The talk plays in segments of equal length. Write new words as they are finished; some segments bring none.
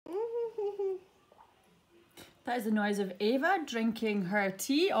That is the noise of Ava drinking her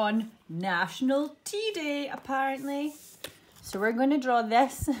tea on National Tea Day, apparently. So we're going to draw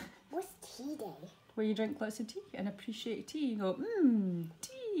this. What's tea day? Where you drink lots of tea and appreciate tea. You go,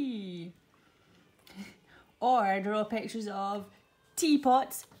 tea. Or draw pictures of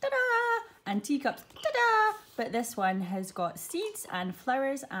teapots, ta-da, and teacups, ta-da. But this one has got seeds and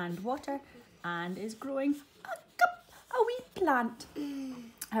flowers and water and is growing a wee plant.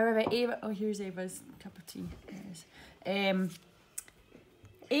 However, Ava, oh, here's Ava's cup of tea.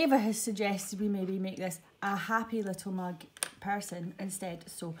 Ava has suggested we maybe make this a happy little mug person instead,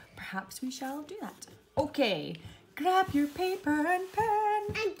 so perhaps we shall do that. Okay, grab your paper and pen.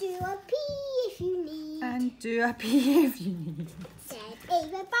 And do a pee if you need. And do a pee if you need. Said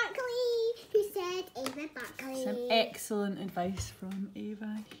Ava Buckley, who said Ava Buckley. Some excellent advice from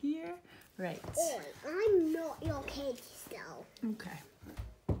Ava here. Right. Oi, I'm not your kid still. Okay.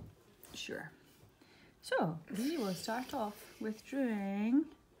 Sure. So, we will start off with drawing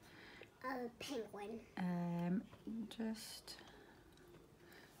A penguin. Just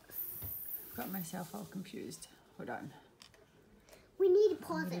got myself all confused. Hold on. We need to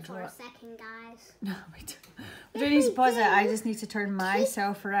pause it for a second, guys. No, wait. We don't need to pause it. I just need to turn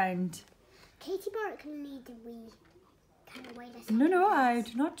myself around. Katie Barton need to kind of wait a second. No, I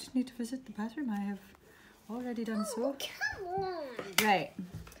do not need to visit the bathroom. I have already done so. Come on. Right.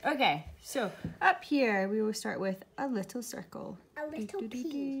 Okay, so up here we will start with a little circle. A little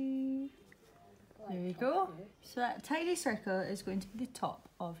pea. There you go. So that tiny circle is going to be the top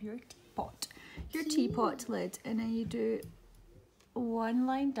of your teapot. Your teapot lid, and then you do one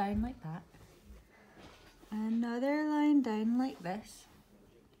line down like that. Another line down like this.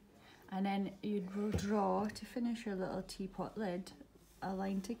 And then you will draw, to finish your little teapot lid, a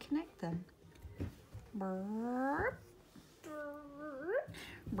line to connect them. Burp.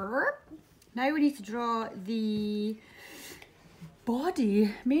 Burp. Now we need to draw the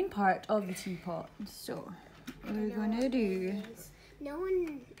main part of the teapot. So we're going to do... No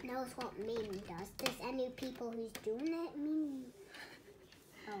one knows what meme does. Does any people who's doing it mean?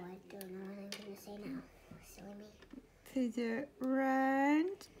 Oh, I don't know what I'm going to say now. Silly me. To do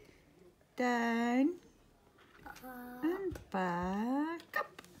round, down, and back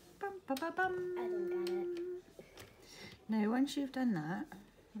up. Bum, bum, bum, bum. I don't get it. Now, once you've done that,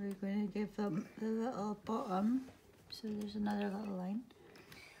 we're going to give them the little bottom. So there's another little line.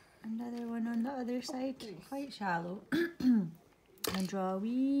 Another one on the other side, quite shallow. And draw a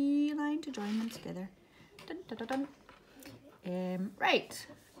wee line to join them together. Dun, dun, dun, dun. Right,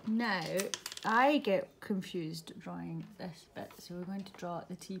 now I get confused drawing this bit. So we're going to draw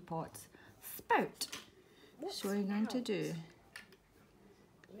the teapot's spout. So we're going to do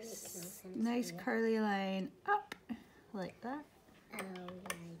nice curly line up like that. Oh, I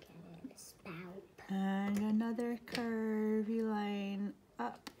get it. Spout. And another curvy line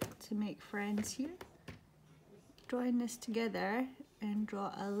up to make friends here. Join this together and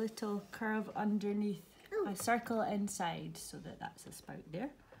draw a little curve underneath, a circle inside, so that that's a spout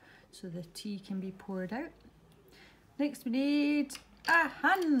there. So the tea can be poured out. Next we need a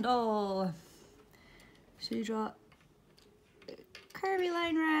handle. So you draw a curvy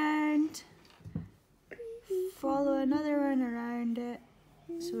line round, follow another one around it.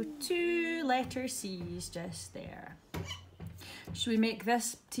 So 2 letter C's just there. Should we make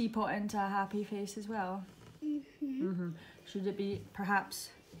this teapot into a happy face as well? Should it be perhaps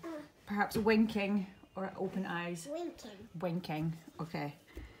winking or open eyes? Winking. Winking. Okay.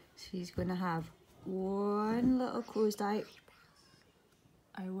 So he's going to have one little closed eye.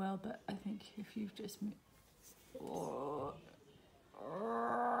 I will, but I think if you've just... Oh.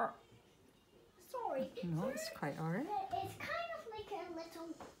 Sorry. No, it's quite alright. It's kind of like a little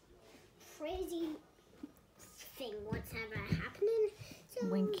crazy thing what's ever happening. So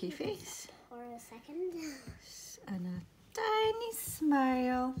Winky face. For a second. And a tiny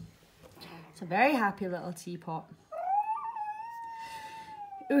smile. It's a very happy little teapot.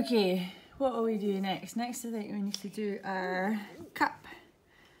 Okay, what will we do next? Next I think we need to do our cup.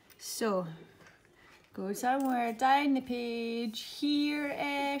 So, go somewhere down the page,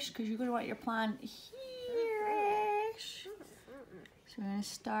 here-ish, because you're going to want your plant here-ish. So we're going to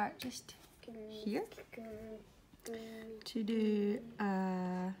start just here to do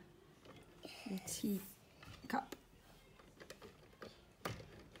a teacup.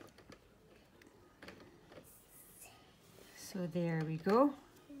 So there we go.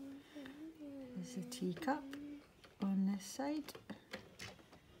 There's a teacup on this side.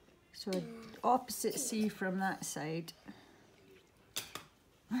 So opposite C from that side.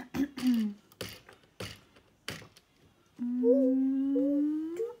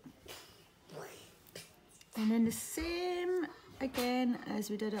 And then the same again as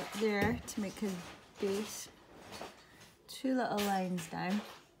we did up there to make his base. 2 little lines down.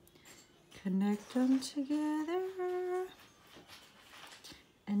 Connect them together.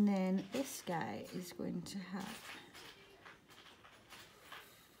 And then this guy is going to have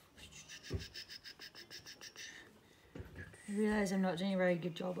I realise I'm not doing a very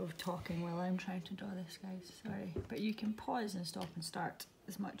good job of talking while I'm trying to draw this, guys. Sorry. But you can pause and stop and start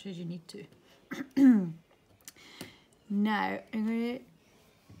as much as you need to. Now, I'm going to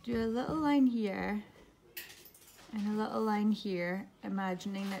do a little line here and a little line here,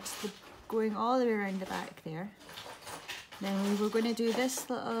 imagining that's going all the way around the back there. Then we were going to do this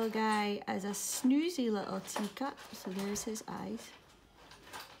little guy as a snoozy little teacup. So there's his eyes.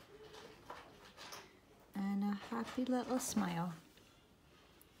 And a happy little smile.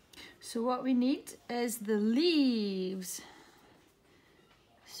 So what we need is the leaves.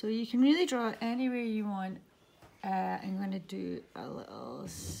 So you can really draw it any way you want. I'm going to do a little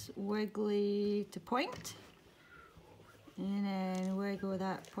wiggly to point. And then wiggle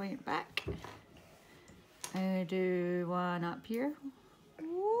that point back. I'm going to do one up here.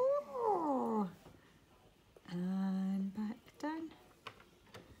 Ooh. And back down.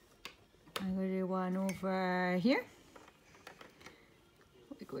 I'm going to do one over here.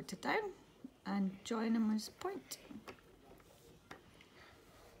 We go to down and join them as a point.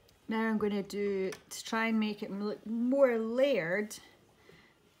 Now I'm going to do, to try and make it look more layered,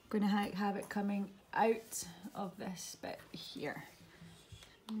 I'm going to have it coming out of this bit here.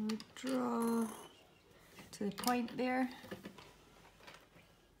 We'll draw to the point there,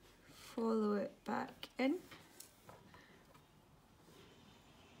 follow it back in.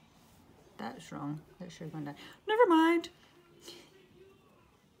 That's wrong. That should have gone down. Never mind.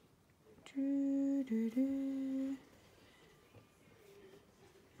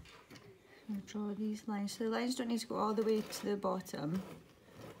 I'll draw these lines. So the lines don't need to go all the way to the bottom.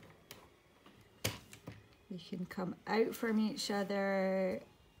 They can come out from each other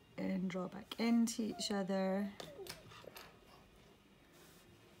and draw back into each other.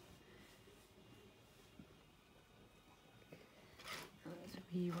 There's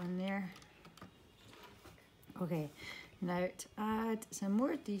a wee one there. Okay, now to add some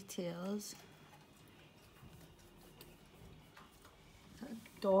more details.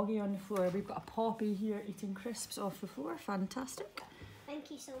 Doggy on the floor. We've got a Poppy here eating crisps off the floor. Fantastic.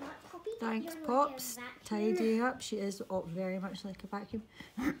 Thank you so much, Poppy. Thanks, You're Pops. like a vacuum. Tidying up. She is very much like a vacuum.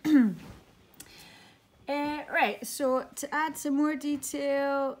 Right, so to add some more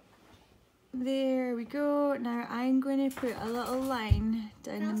detail, there we go. Now I'm going to put a little line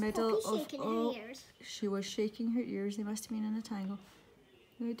down the middle of all. She was shaking her ears. They must have been in a tangle.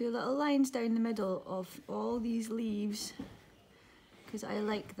 I'm going to do little lines down the middle of all these leaves, because I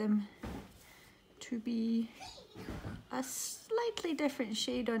like them to be a slightly different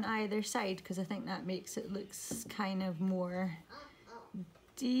shade on either side, because I think that makes it look kind of more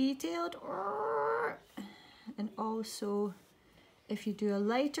detailed. And also, if you do a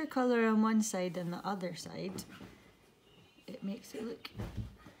lighter colour on one side than the other side, it makes it look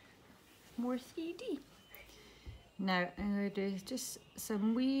more 3D. Now I'm going to do just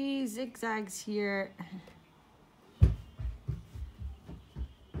some wee zigzags here.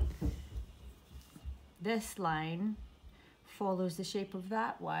 This line follows the shape of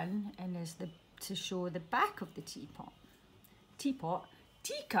that one and is to show the back of the teapot.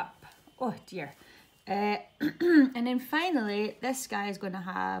 Teacup. Oh dear. And then finally, this guy is going to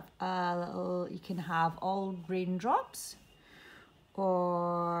have a little, you can have all raindrops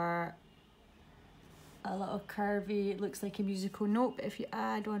or a little curvy, it looks like a musical note, but if you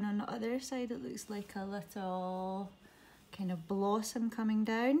add one on the other side, it looks like a little kind of blossom coming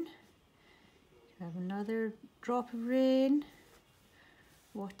down. You have another drop of rain,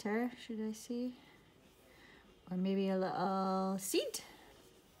 water, should I say, or maybe a little seed.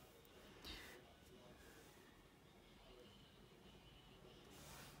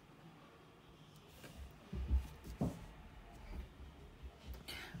 I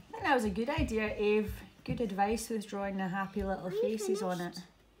think that was a good idea, Eve. Good advice with drawing the happy little faces on it.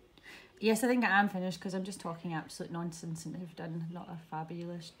 Yes, I think I am finished because I'm just talking absolute nonsense and they've done not a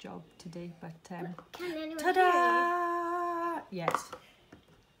fabulous job today. But ta-da! Yes.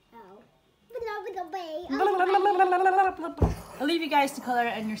 I'll leave you guys to colour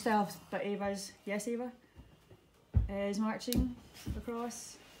it in yourselves. But Ava's, yes, Ava, is marching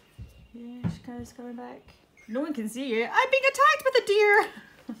across. Yeah, she kind of coming back. No one can see you. I'm being attacked with a deer.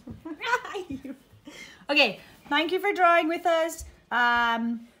 Okay, thank you for drawing with us.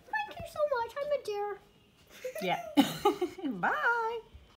 Thank you so much. I'm a deer. Yeah. Bye.